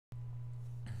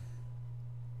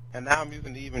And now I'm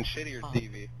using the even shittier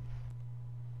TV.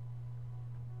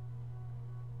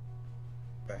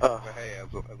 But hey,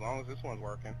 as long as this one's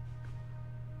working.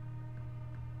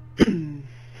 Who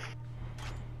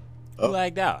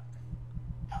lagged out?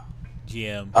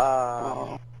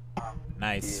 GM.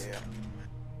 Nice. Yeah.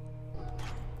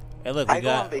 Hey, look, we're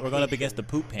going up against the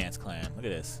Poop Pants clan. Look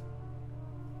at this.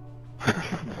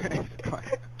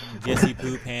 Jesse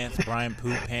Poop Pants, Brian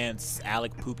Poop Pants,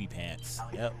 Alec Poopy Pants.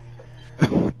 Yep.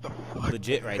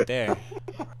 Legit right there.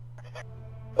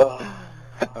 Well,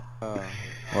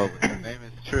 the name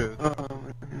is true.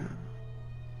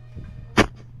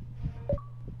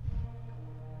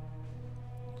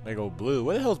 There go Blue.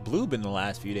 Where the hell's Blue been the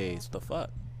last few days? What the fuck?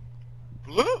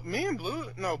 Blue? Me and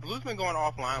Blue? No, Blue's been going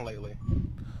offline lately.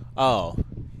 Oh.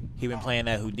 He been playing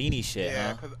that Houdini shit,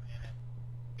 yeah, huh?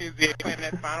 because he's playing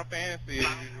that Final Fantasy.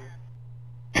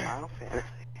 Final Fantasy.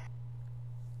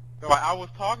 So I was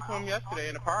talking to him yesterday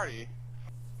in the party,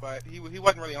 but he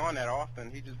wasn't really on that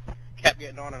often. He just kept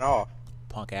getting on and off.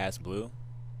 Punk ass Blue.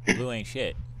 Blue ain't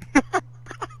shit. I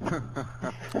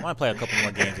want to play a couple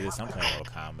more games of this. I'm playing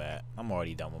Mortal Kombat. I'm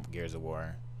already done with Gears of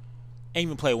War. Ain't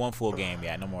even played one full game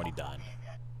yet, and I'm already done.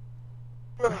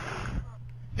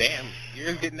 Damn,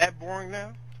 Gears getting that boring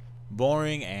now?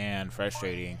 Boring and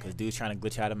frustrating, because dude's trying to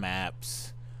glitch out of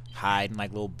maps, hiding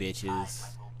like little bitches.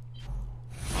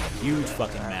 Huge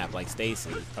fucking map like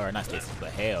Stacy, or not Stacy,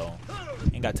 but Hell.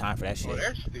 Ain't got time for that shit. Oh,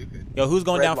 they're stupid. Yo, who's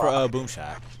going down for Boom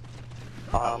Shot?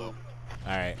 Alright.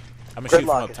 I'm gonna shoot from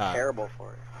up top. Terrible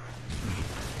for it.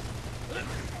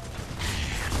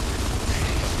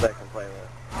 I can play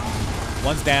with.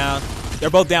 One's down. They're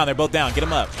both down. They're both down. Get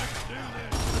them up.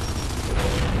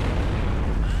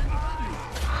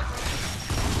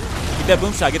 Get that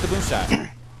boom shot. Get the boom shot.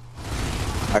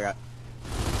 I got.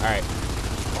 Alright.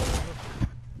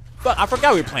 Fuck, I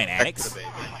forgot we were playing Annex.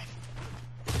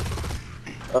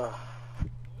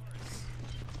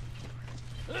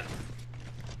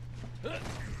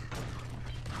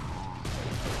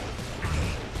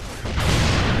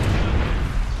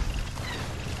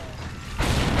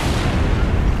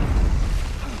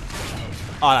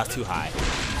 Oh, that's too high.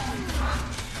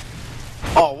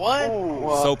 Oh, what?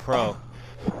 Ooh, so pro.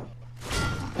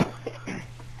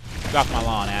 Get off my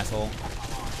lawn, asshole.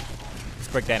 Let's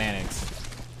break that Annex.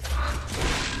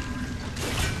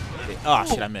 Oh,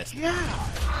 shit, I missed. Yeah.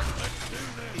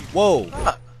 Whoa.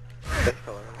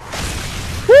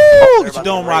 Woo! Get your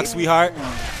dome rock, sweetheart.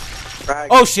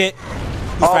 Oh, shit.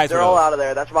 Oh, they're all out of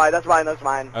there. That's mine. That's mine. That's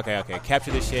mine. Okay, okay. Capture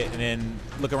this shit and then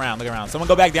look around. Look around. Someone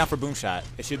go back down for boom shot.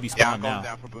 It should be spawned now. Yeah, I'm going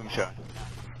down for boom shot.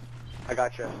 I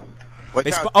got you.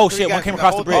 Oh shit! One came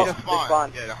across the bridge.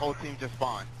 Yeah, the whole team just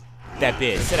spawned. That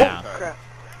bitch. Sit down. Crap.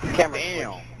 Camera.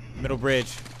 Damn. Middle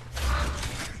bridge.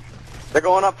 They're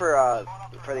going up for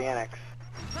the Annex.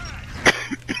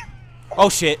 Oh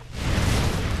shit!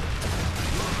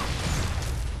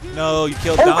 No, you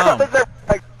killed Dom.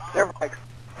 They're like.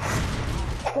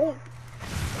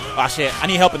 Oh shit! I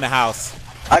need help in the house.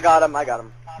 I got him. I got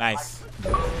him. Nice.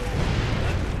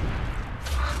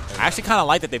 I actually kind of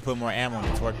like that they put more ammo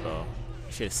in the torque bow.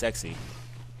 Shit is sexy.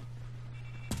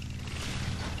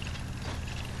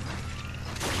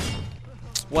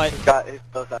 What? Got it.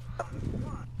 Let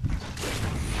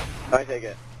me take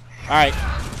it. All right.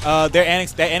 Their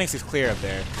annex. That annex is clear up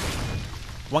there.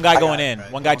 One guy going in.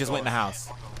 One guy just went in the house.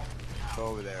 Go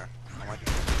over there.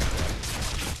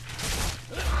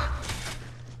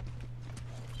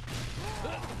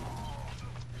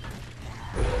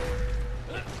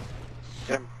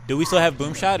 Do we still have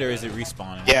boom shot or is it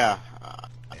respawning? Yeah.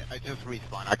 I just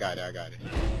respawned. I got it. I got it.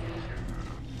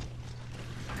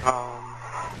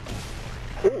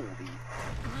 Holy.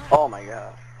 Oh my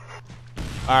god.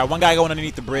 Alright, one guy going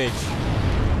underneath the bridge.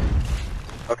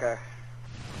 Okay.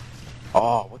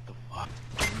 Oh, what the fuck?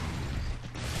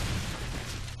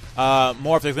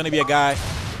 Morph, there's gonna be a guy.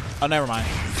 Oh, never mind.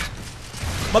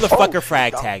 Motherfucker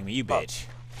frag tag me, you bitch.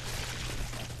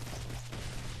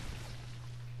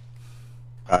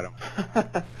 Got him.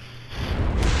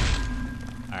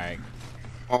 Alright.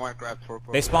 Oh,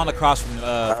 they spawned across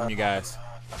from you guys.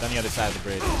 On the other side of the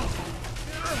bridge.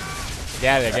 Get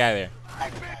out of there, get out of there.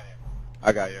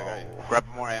 I got you, I got you. Grab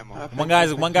more ammo.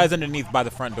 One guy's underneath by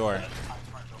the front door.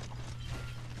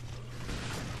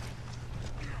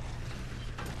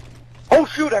 Oh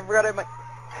shoot, I forgot my...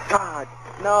 God,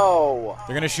 no.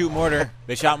 They're gonna shoot mortar.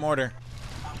 They shot mortar.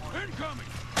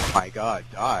 Oh my god,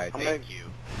 die. Thank you.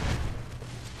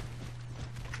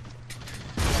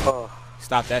 Oh.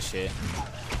 Stop that shit.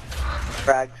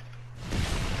 Frags.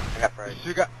 I got frags.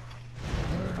 You got...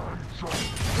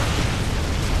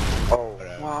 Oh.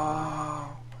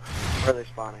 Wow. Where are they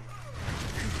spawning?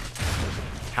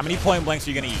 How many point blanks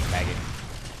are you gonna eat, faggot?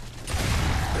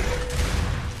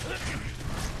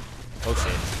 Oh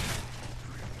shit.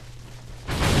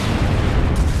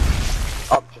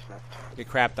 Oh, just missed. Get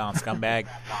crapped on, scumbag.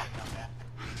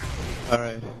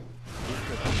 Alright.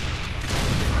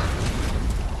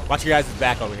 Watch your guys'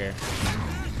 back over here.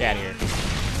 Get out of here.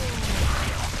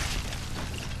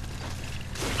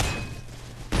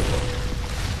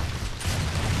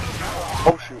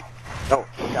 Oh shoot. No,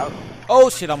 look out. Oh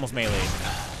shit, almost melee.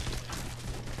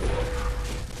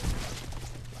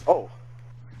 Oh.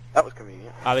 That was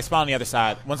convenient. They spawn on the other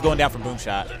side. One's going down from boom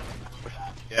shot.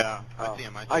 Yeah, Oh. I see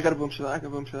him. I got a boom shot. I got a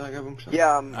boom shot. I got a boom shot.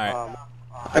 Yeah, Alright.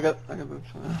 I got a boom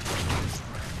shot.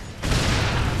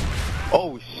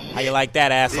 Oh shit. How you like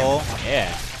that, asshole?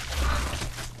 Yeah.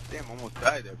 Damn, almost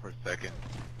died there for a second.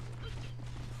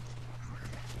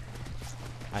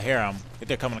 I hear them. I think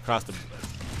they're coming across the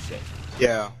shit.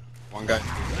 Yeah, one guy.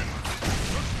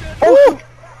 Oh!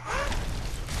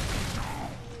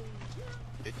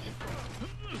 Bitch.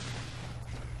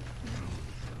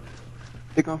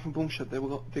 They're going for boom shot. They're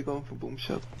going for boom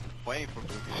shot. Waiting for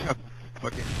Boogie.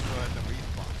 Fucking the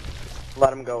respawn.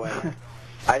 Let him go in.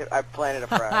 I planted a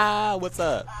frag. Ah, what's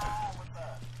up?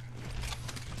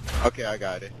 Okay, I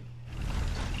got it.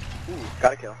 Ooh,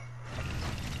 got a kill.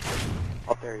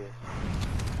 Oh, there he is.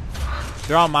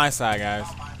 They're on my side, guys.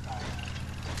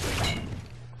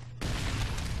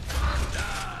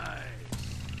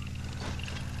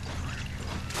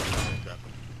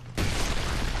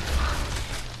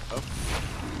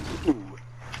 Ooh.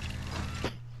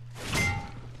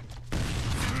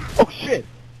 Oh shit!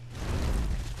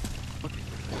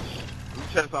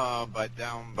 Just but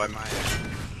down by my end.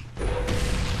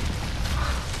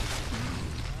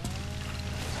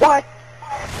 What?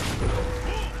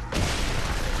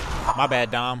 My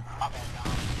bad, Dom.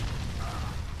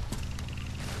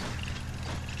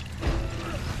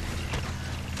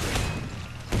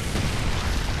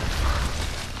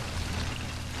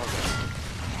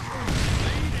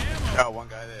 Oh, one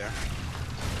guy there.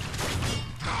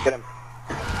 Get him.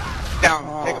 Down.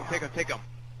 Oh. Take him.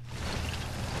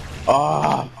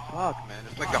 Oh, fuck, man.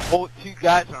 It's like the whole two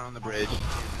guys are on the bridge.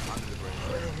 Under the bridge.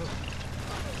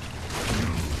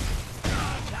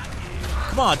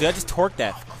 Come on, dude. I just torqued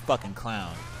that fucking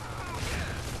clown.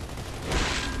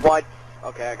 What?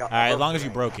 Okay, I got. Alright, as long as you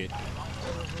broke it.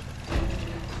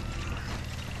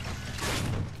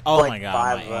 Oh Like my god,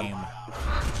 5 my of them. aim.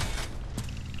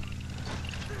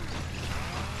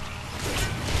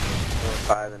 There were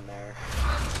 5 in there.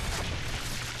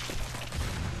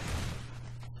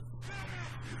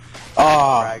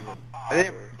 Oh, Frag. I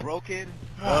didn't broke it.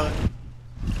 Oh,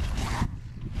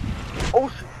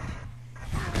 shit.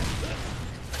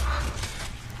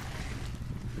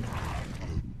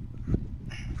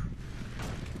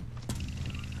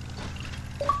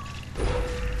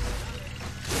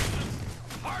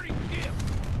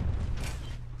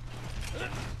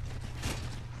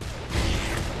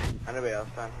 Anybody else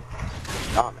time?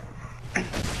 Oh man.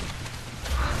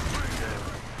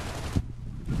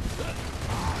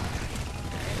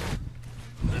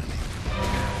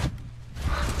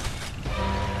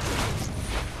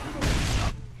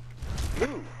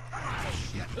 Ooh.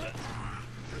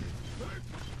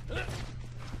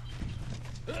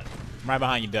 I'm right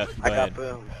behind you, Duck. Go I got ahead.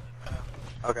 boom.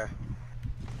 Okay.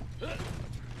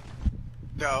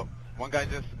 No, one guy's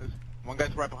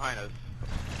right behind us.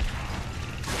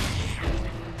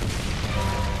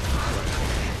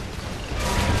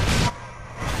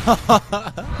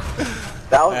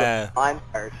 That was a fine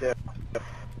fire too.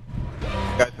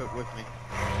 Guys hook with me.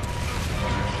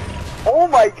 Oh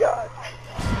my god.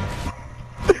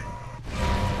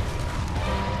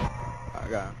 I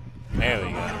got him. There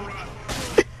we go.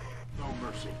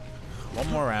 One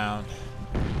more round.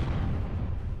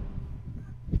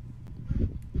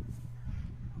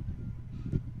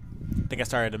 I think I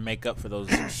started to make up for those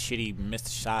shitty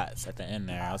missed shots at the end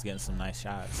there. I was getting some nice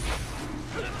shots.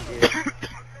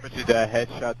 But you did a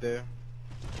headshot there.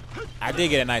 I did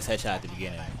get a nice headshot at the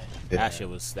beginning. Yeah. That shit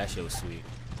was sweet.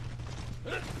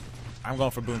 I'm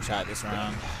going for boom shot this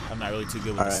round. I'm not really too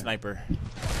good with the Alright. sniper.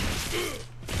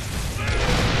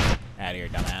 Out of here,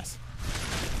 dumbass.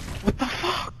 What the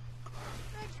fuck?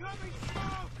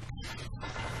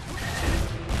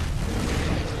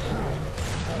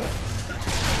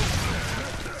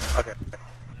 Okay.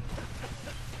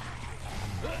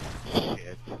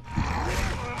 Shit.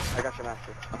 I got your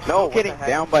master. No, what getting the heck?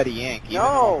 down by the yank. Even No.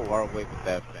 though I'm far away with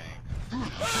that thing.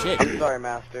 Shit. I'm sorry,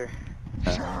 master.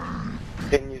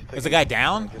 Didn't use Is the guy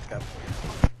down? I just got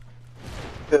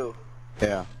 2.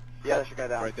 Yeah, Yeah, that's your guy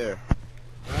down. right there.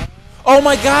 Oh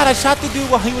my god, I shot the dude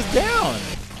while he was down.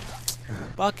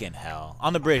 Fucking hell.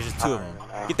 On the bridge, there's 2 of them.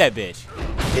 Get that bitch.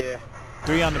 Yeah.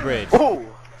 3 on the bridge. Ooh!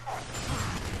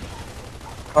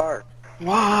 Car.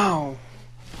 Wow.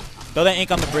 Throw that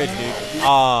ink on the bridge, dude.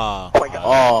 Oh. Oh my god.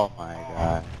 Oh my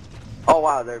god. Oh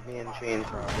wow, they're being chained.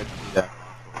 Yeah.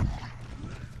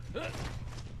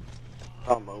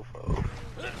 Oh, mofo.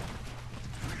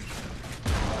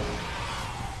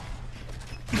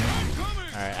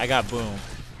 Alright, I got boom.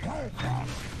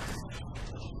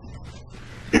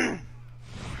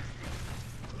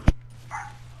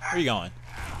 Where you going?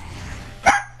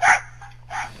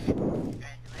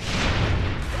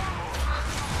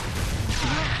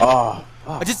 Oh,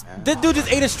 fuck, That dude just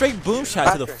ate a straight boom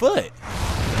shot to the foot.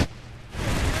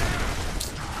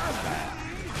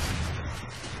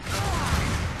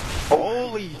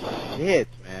 holy shit,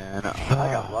 man.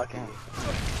 I got lucky.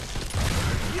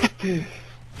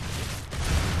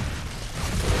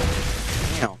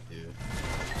 Damn, dude.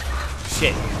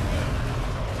 Shit.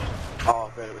 Oh,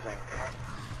 good, it was angry.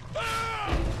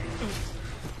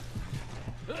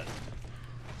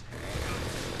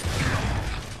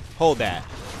 Hold that.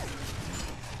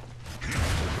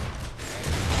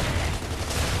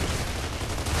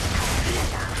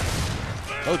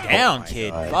 Go down,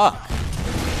 kid. God. Fuck.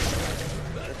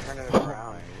 They're turning it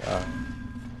around.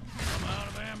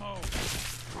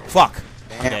 Fuck.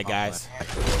 Damn, Okay, guys.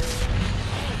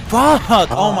 Fuck.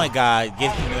 Oh my god.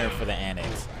 Get in there for the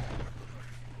annex.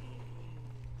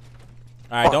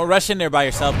 Alright, don't rush in there by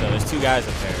yourself, though. There's 2 guys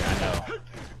up there. I know.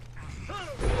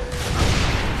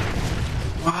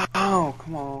 Wow,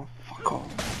 come on. Fuck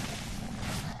off.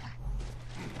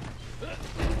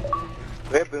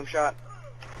 We have boom shot.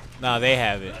 No, they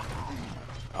have it.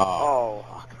 Oh.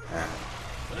 Fuck, man.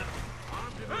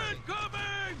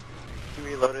 He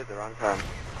reloaded the wrong time.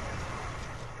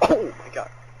 Oh my god.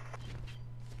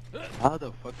 How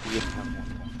the fuck do you have 1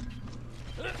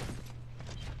 point?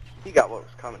 He got what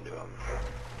was coming to him.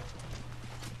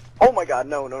 Oh my god,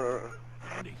 no, no, no, no.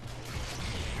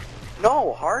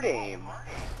 No, hard aim.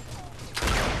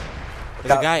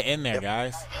 There's a guy in there,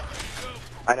 guys.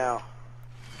 I know.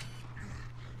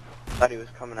 Thought he was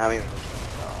coming at me.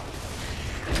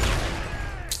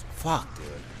 Fuck, dude.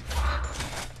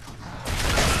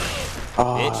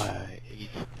 Oh, Bitch.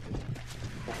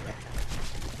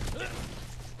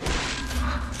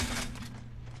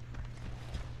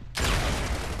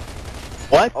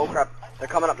 What? Oh crap. They're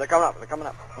coming up, they're coming up, they're coming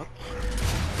up. What?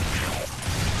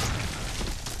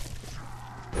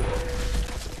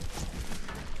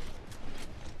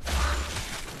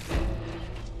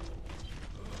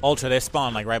 Ultra, they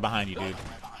spawn like right behind you, dude.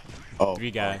 Oh.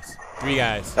 3 guys. 3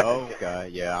 guys. Oh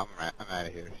god, yeah, I'm out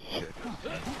of here. Shit.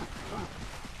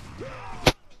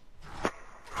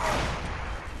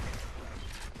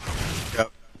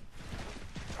 Yep.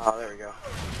 Oh, there we go.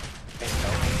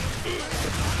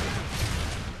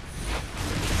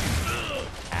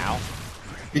 Ow.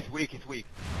 He's weak, he's weak.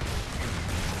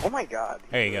 Oh my god.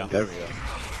 There you go. There we go.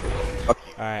 Fuck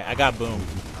you. Alright, I got boom.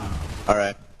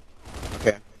 Alright.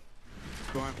 Okay.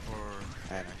 Going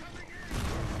for Annex.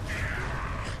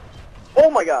 Oh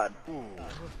my god. Ooh.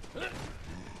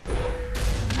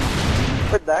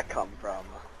 Where'd that come from?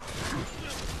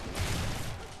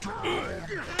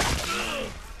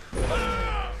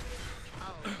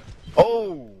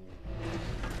 Oh!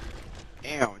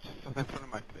 Damn, it just fell in front of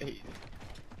my face.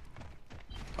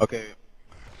 Okay,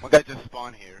 one guy just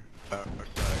spawned here. Or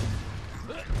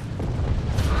sorry.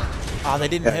 Oh, they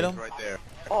didn't Yeah, hit he's him? right there.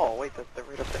 Oh, wait, they're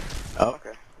right up there. Oh.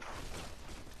 Okay.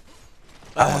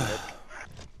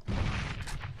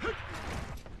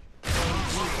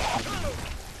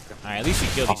 Alright, at least you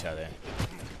killed each other.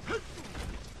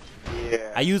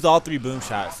 Yeah. I used all 3 boom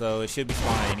shots, so it should be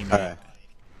spawning any minute.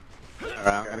 Alright,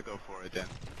 I'm gonna go for it then.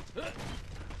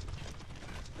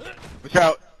 Watch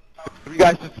out! 3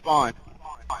 guys just spawned.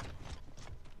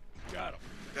 Got him.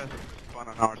 3 guys just spawned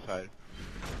on our side.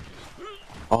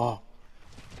 Oh.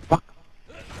 Fuck.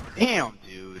 Damn,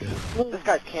 dude. This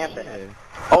guy's camping.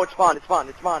 Oh, it spawned, it spawned,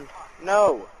 it spawned.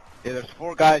 No. Yeah, there's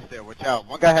 4 guys there. Watch out.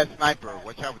 One guy has sniper.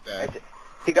 Watch out with that.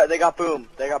 They got boom.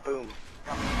 They got boom.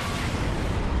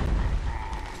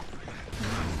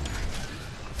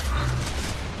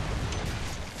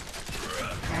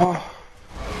 Oh.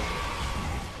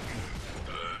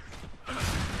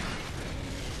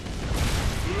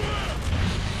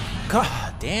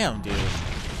 God damn, dude.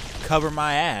 Cover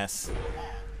my ass.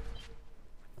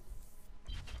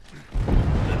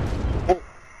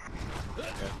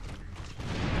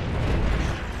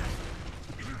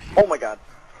 Oh my god.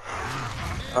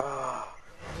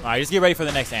 Alright, just get ready for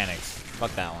the next annex.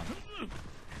 Fuck that one.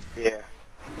 Yeah.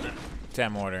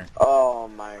 10 mortar. Oh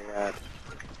my god.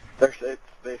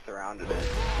 They surrounded it.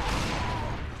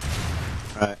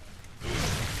 Right.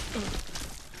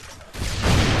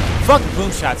 Fuck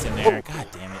boom shots in there. God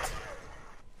damn it.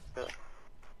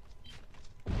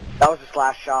 That was his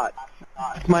last shot.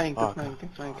 It's my ink, it's my ink,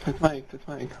 it's my ink, it's my ink, it's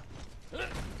my ink.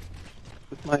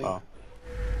 It's my ink. Oh.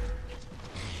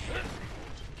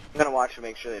 I'm gonna watch to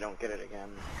make sure they don't get it again.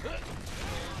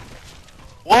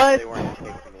 What? They weren't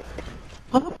taking it.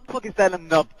 How the fuck is that an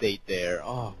update there?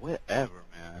 Oh, whatever,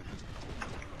 man.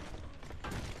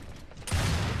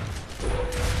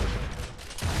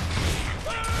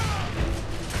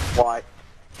 Why?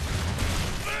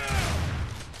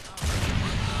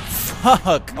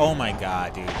 Fuck. Oh my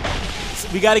god,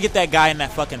 dude. We gotta get that guy in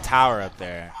that fucking tower up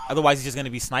there. Otherwise, he's just gonna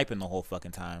be sniping the whole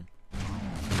fucking time.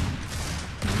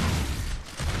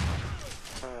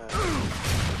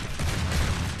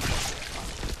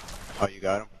 Oh, you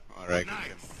got him? Alright, good.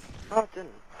 Oh, it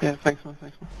didn't. Yeah, thanks man,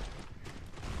 thanks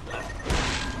man.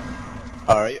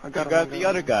 Alright, I you got got him, the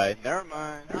other guy. Never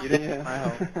mind. You didn't Yeah. get my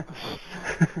help.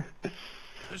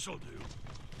 This'll do.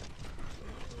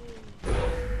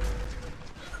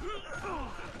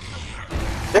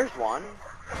 There's one.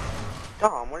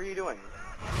 Tom, what are you doing?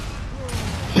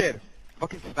 Shit.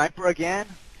 Fucking sniper again?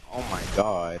 Oh my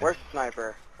god. Where's the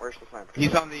sniper? Where's the sniper?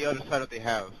 He's on the other side of the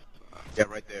house. Yeah,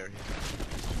 right there.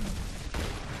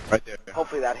 Right there.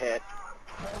 Hopefully that hit.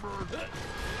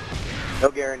 No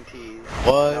guarantees.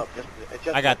 What? Nope, it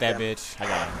just I got hit that them. bitch. I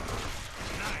got him.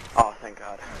 Oh, thank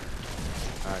God.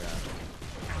 I got him.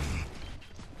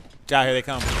 Ja, here they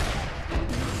come.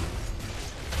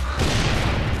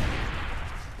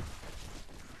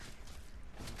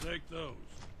 Take those.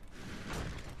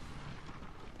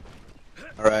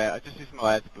 Alright, I just used my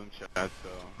last boom shot, so...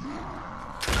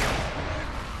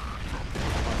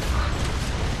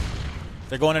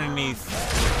 They're going underneath.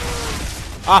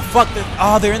 Ah, fuck.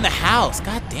 Oh, they're in the house.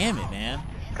 God damn it, man.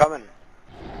 Coming.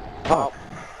 Oh.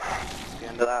 The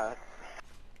end of that.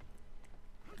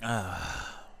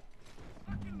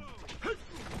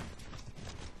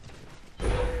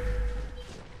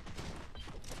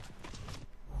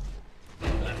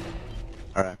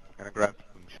 Alright, gonna grab the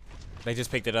boom shot. They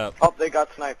just picked it up. Oh, they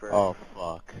got sniper. Oh,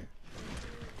 fuck.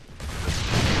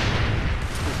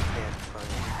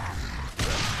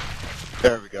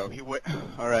 There we go. He went.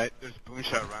 Alright, there's a boom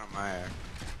shot around my ass.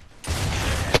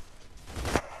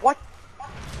 What?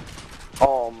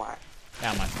 Oh my.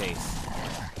 Down my face.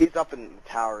 He's up in the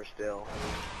tower still.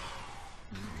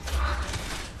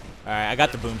 Alright, I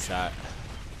got the boom shot.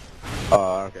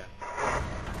 Oh, okay.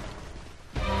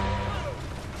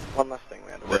 One less thing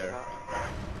we had to worry There. about.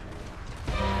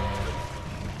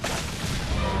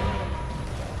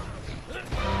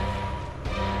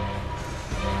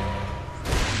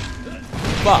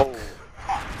 Fuck. Oh.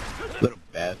 Little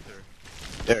bastard.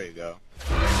 There you go.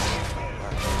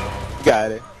 You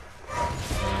got it.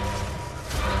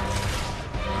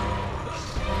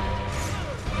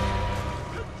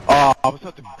 Oh, I was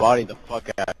about to body the fuck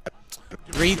out.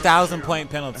 3,000 point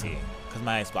penalty. Because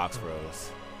my Xbox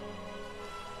froze.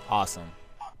 Awesome.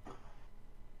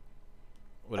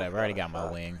 Whatever, I already got my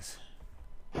wings.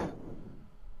 It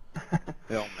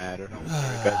don't matter. You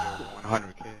guys are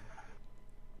 100K.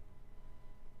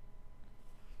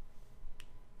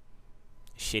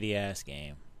 Shitty ass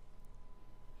game.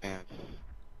 And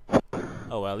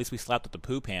Oh well, at least we slapped with the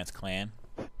Poo Pants clan.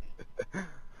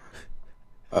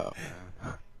 oh man.